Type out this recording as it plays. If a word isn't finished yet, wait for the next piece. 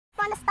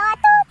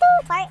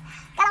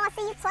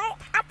wanna see you twerk.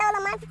 I throw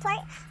the money to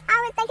twerk. I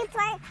already think you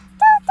twerk.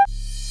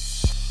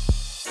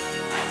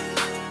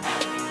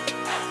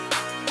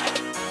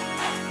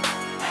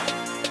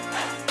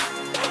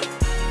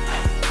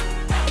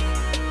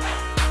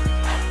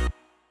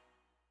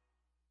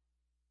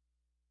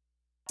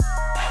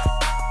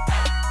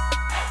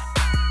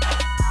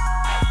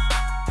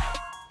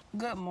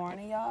 Good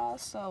morning, y'all.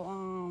 So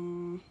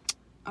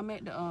I'm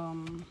at the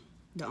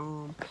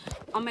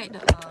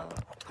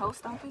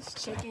post office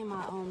checking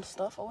my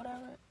stuff or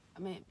whatever. I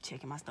mean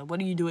checking my stuff. What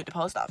do you do at the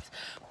post office?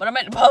 But I'm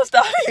at the post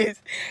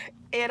office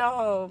and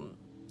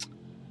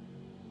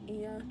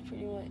yeah,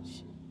 pretty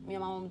much me and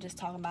my mom just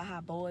talking about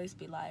how boys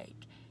be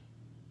like,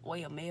 well,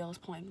 your males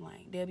point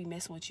blank, they'll be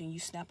messing with you and you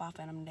snap off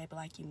at them and they be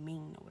like you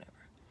mean or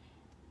whatever.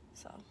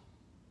 So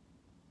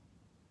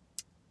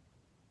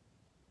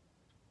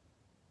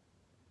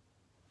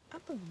I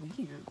look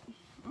weird.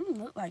 I don't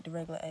look like the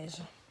regular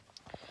Asian.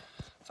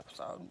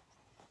 So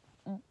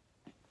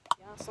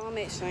yeah, so I'm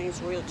at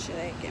Shane's real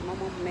check, and my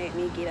mama made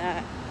me get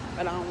out,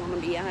 but I don't want to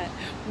be out.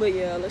 But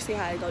yeah, let's see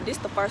how it go. This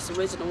the first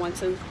original one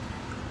too.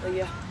 But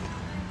yeah,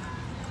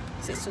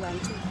 since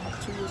 2002, I'm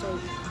 2 years old.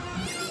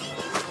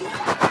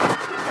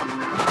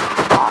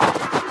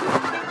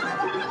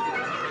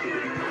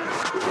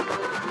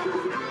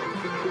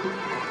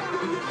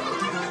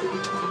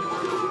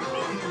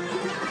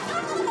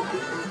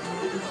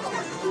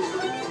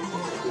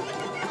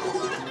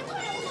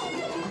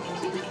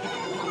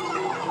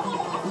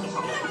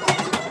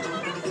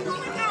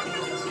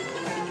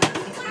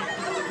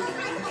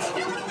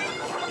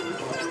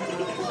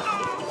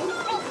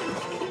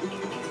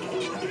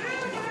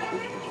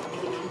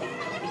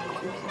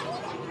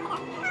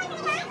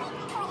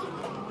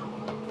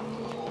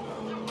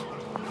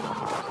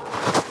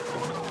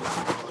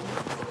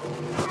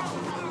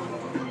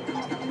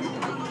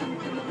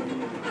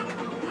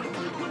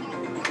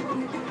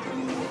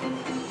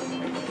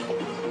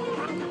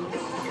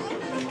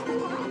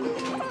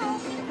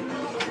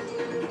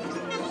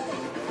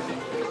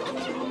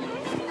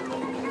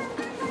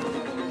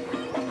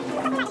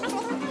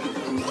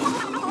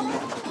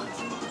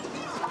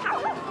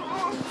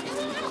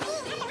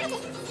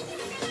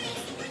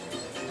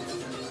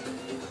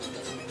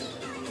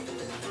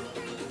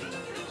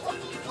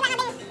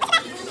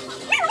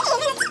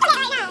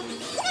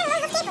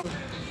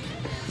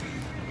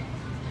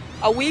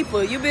 A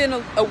weeper. You been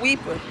a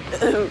weeper.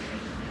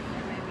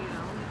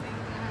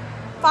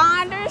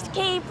 Finders,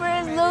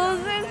 keepers,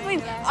 losers.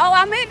 Oh,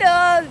 I made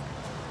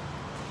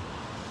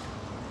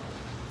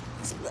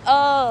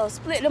the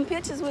split them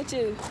pictures with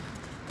you.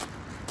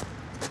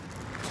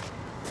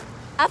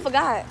 I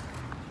forgot.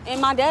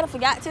 And my daddy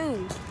forgot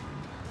too.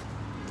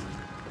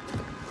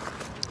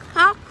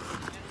 Huh?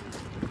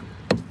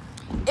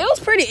 It was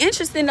pretty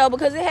interesting though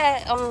because it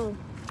had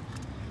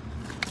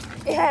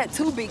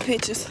 2 big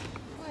pictures.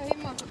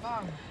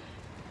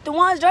 The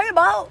ones Dre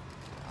bought. Oh,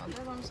 that's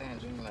what I'm saying.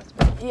 Junior must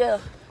be. Yeah.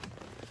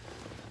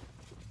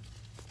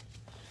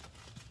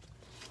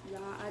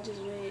 Y'all, I just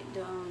read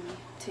the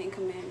 10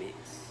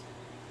 Commandments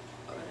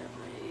or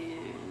whatever,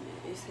 and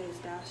it says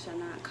thou shalt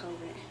not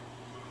covet,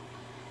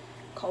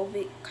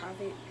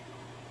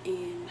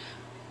 and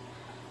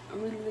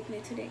I'm really looking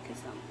into that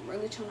because I'm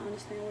really trying to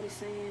understand what it's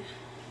saying.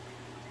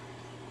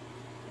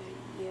 But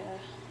yeah.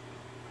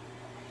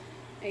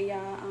 And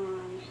y'all,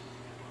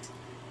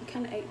 I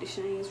kind of ate the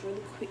Shane's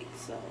really quick,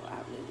 so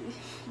I really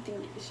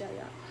didn't get to show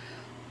y'all.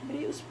 But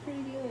it was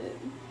pretty good.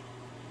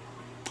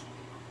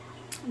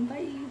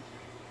 Bye.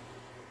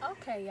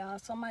 Okay, y'all.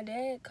 So my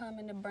dad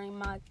coming to bring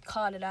my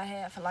car that I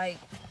had for like,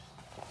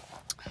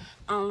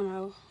 I don't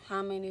know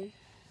how many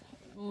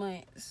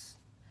months.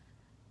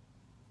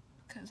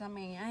 Cause I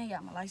mean, I ain't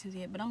got my license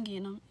yet, but I'm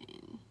getting them.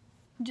 And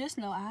just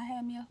know I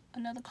had me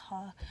another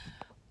car,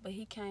 but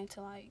he came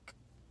to like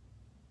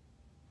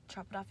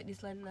drop it off at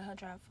this lady, let her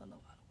drive for a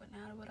little while.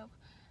 Now or whatever.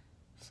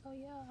 So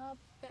yeah, I've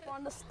been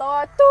on the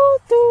star,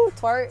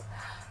 twerk.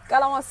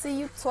 God, I wanna see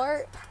you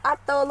twerk. I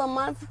throw a little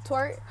money for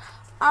twerk.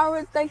 I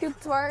already think you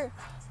twerk.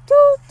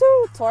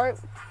 Twerk.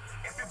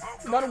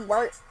 Go to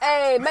work.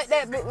 Hey, make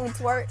that big one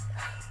twerk.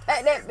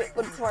 Make that big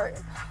one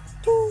twerk.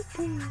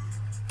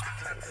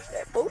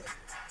 That boot.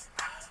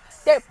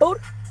 That boot.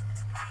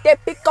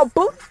 That big old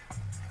boot.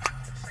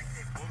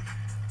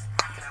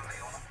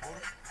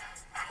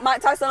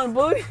 Mike Tyson on the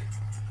booty.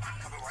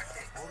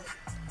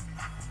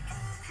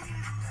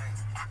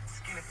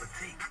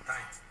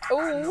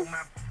 Ooh.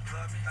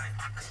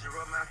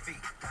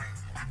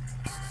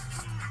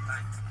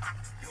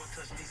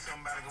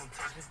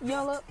 You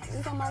don't look,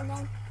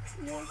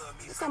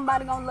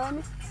 somebody gonna love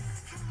me.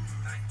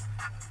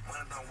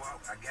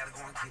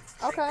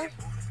 Okay.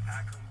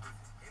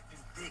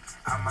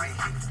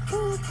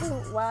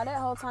 Wow, that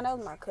whole time that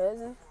was my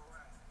cousin.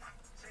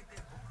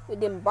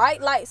 With them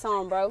bright lights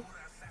on, bro.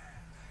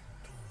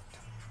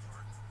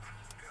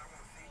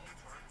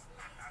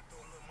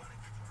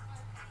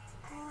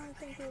 Oh, I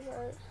think it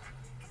hurt.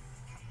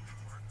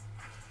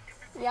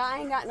 Yeah, I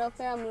ain't got no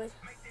family.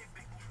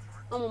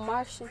 I'm a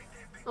Martian.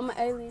 I'm an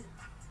alien.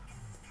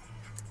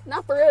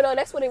 Not for real though.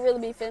 That's what it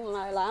really be feeling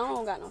like. Like I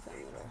don't got no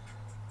family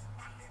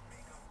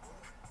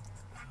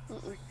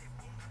though.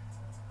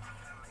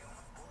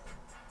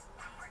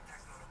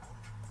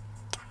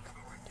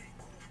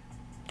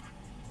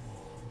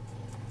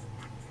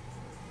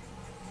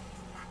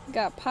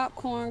 Got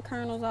popcorn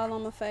kernels all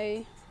on my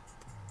face.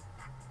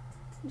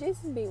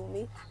 Jesus be with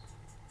me.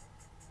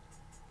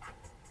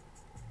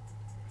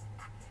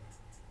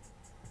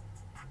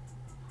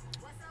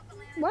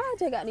 Why I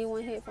just got these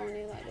one headphone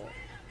in like that?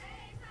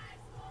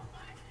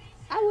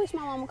 I wish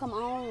my mama come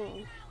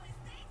on.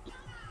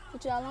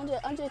 But y'all,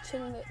 I'm just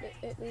chilling at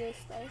the little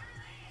stay.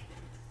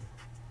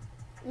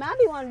 Man, I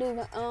be want to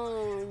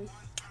do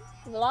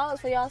vlogs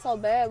for y'all so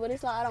bad, but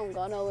it's like I don't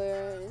go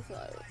nowhere. It's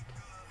like,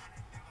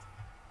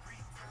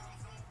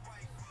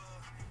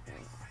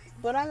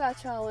 but I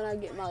got y'all when I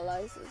get my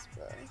license,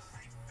 bro.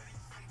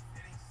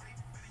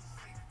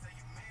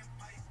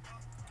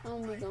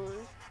 I'm gonna be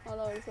going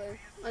all over the place.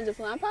 I'm just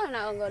playing. I'm probably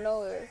not gonna go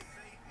nowhere.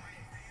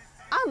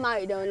 I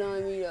might though,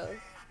 knowing me though.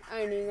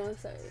 I ain't even gonna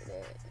say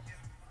that.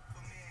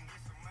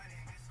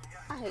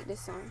 I hate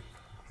this song.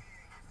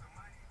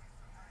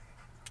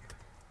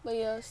 But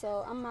yeah,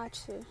 so I'm out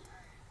here.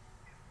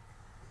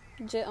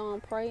 Just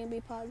pray and be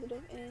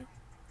positive and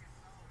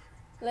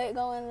let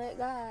go and let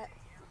God.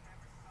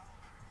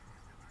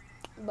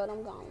 But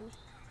I'm gone.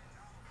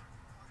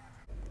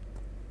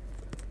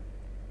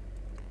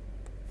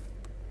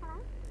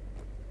 Hello?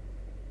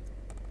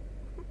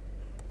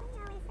 Why you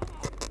always say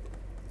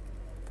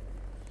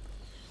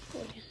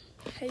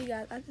that? Hey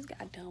guys, I just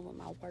got done with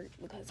my work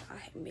because I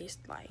had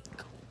missed like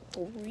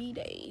 3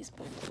 days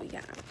before we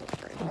got out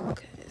of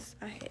work because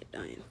I had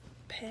done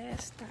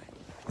past that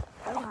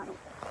a lot of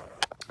work.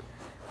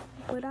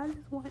 But I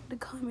just wanted to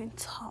come and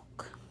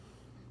talk.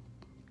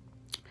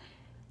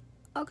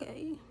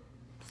 Okay,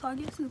 so I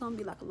guess it's gonna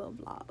be like a little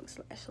vlog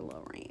 / a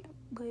little rant.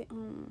 But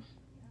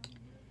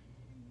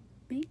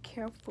be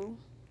careful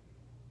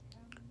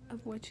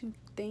of what you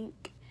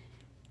think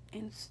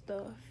and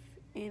stuff,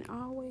 and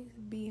always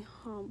be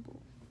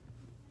humble.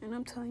 And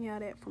I'm telling y'all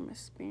that from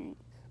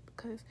experience,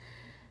 because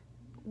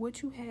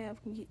what you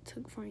have can get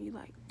took from you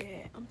like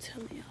that. I'm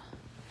telling y'all.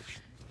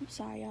 I'm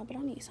sorry y'all, but I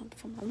need something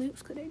for my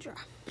lips because they dry.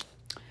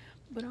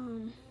 But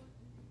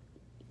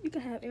you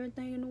can have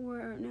everything in the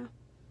world right now.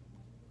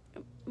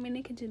 I mean,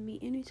 it could just be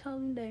any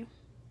telling day,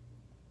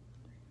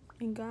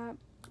 and God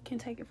can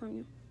take it from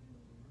you.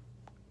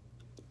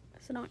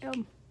 So don't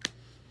ever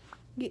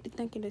get to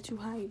thinking that you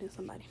higher than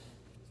somebody.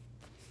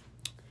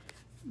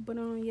 But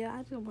yeah,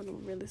 I just want to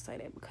really say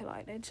that because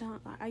like that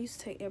junk, like I used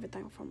to take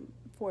everything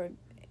for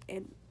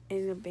an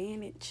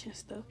advantage and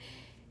stuff,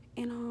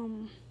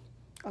 and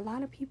a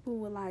lot of people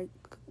would like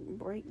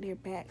break their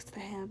backs to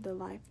have the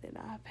life that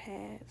I've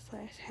had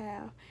 /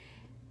 have.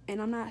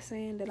 And I'm not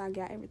saying that I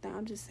got everything.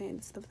 I'm just saying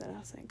the stuff that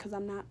I say because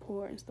I'm not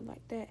poor and stuff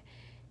like that.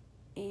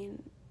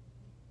 And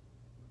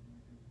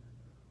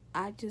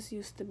I just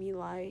used to be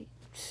like,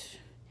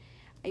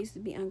 I used to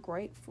be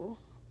ungrateful,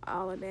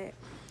 all of that.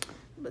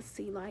 But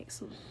see, like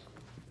some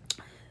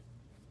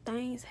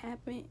things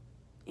happen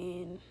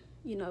and,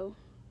 you know,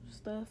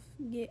 stuff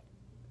get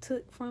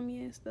took from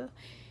you and stuff.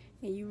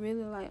 And you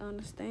really like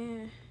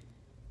understand,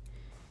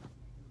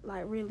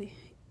 like really.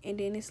 And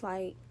then it's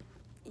like,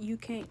 you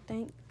can't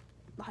think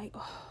like,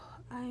 oh,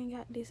 I ain't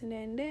got this and that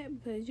and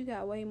that, because you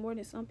got way more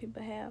than some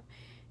people have.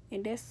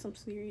 And that's some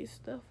serious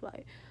stuff.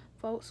 Like,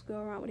 folks go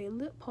around with their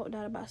lip poked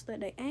out about stuff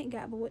they ain't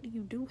got, but what do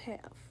you do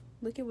have?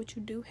 Look at what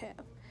you do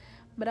have.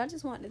 But I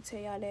just wanted to tell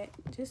y'all that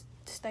just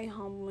stay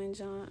humble and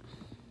John.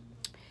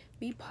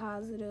 Be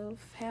positive,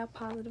 have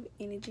positive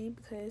energy,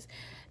 because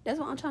that's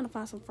why I'm trying to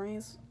find some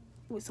friends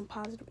with some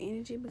positive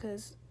energy,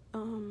 because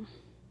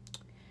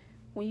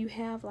when you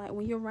have like,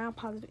 when you're around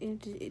positive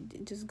energy,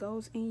 it just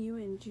goes in you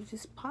and you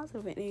just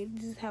positive, and you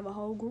just have a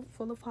whole group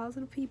full of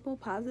positive people,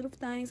 positive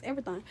things,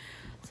 everything.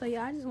 So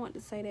yeah, I just wanted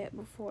to say that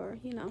before,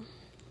 you know,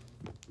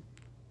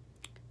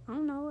 I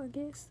don't know, I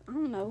guess, I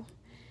don't know.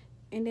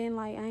 And then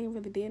like, I ain't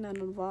really did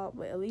nothing involved,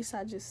 but at least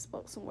I just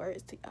spoke some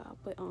words to y'all.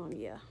 But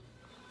yeah.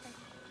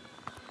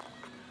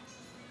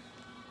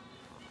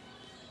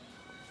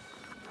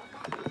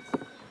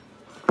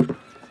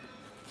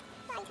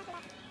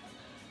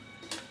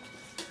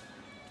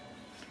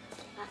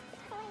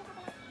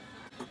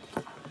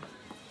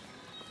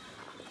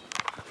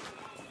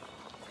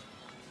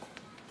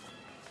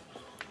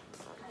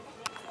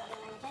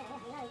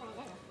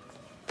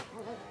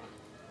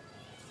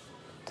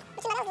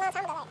 But you know, that was a long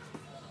time ago, right?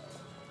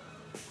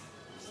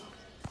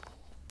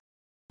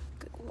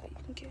 Good way you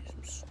can get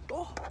some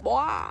stuff.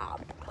 Wow.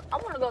 I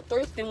want to go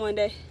thrifting one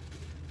day.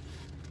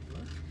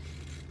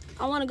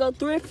 I want to go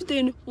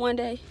thrifting one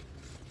day.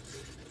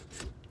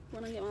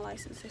 When I get my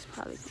license, it's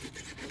probably going to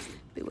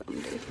be what I'm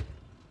going to do.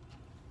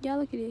 Y'all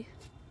look at this.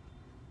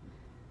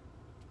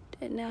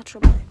 That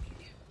natural black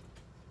beauty.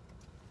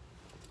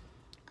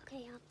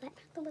 Okay, y'all, Black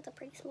Panther was a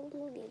pretty smooth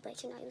movie,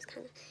 but you know, it was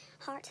kind of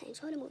hard to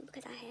enjoy the movie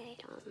because I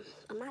had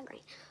a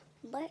migraine.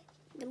 But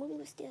The movie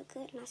was still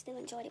good and I still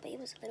enjoyed it, but it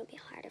was a little bit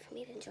harder for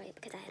me to enjoy it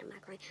because I had a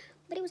migraine.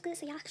 But it was good,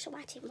 so y'all should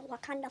watch it.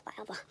 Wakanda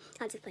Forever.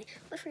 I'm just playing.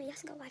 But for real, y'all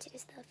should go watch it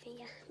and stuff. And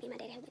yeah, me and my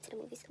dad went to the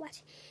movies to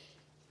watch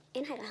it.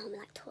 And I had a home at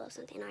like 12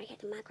 something. And I already had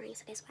the migraine,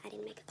 so that's why I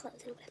didn't make a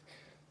closing or whatever.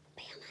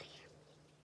 But yeah, I'm out of here.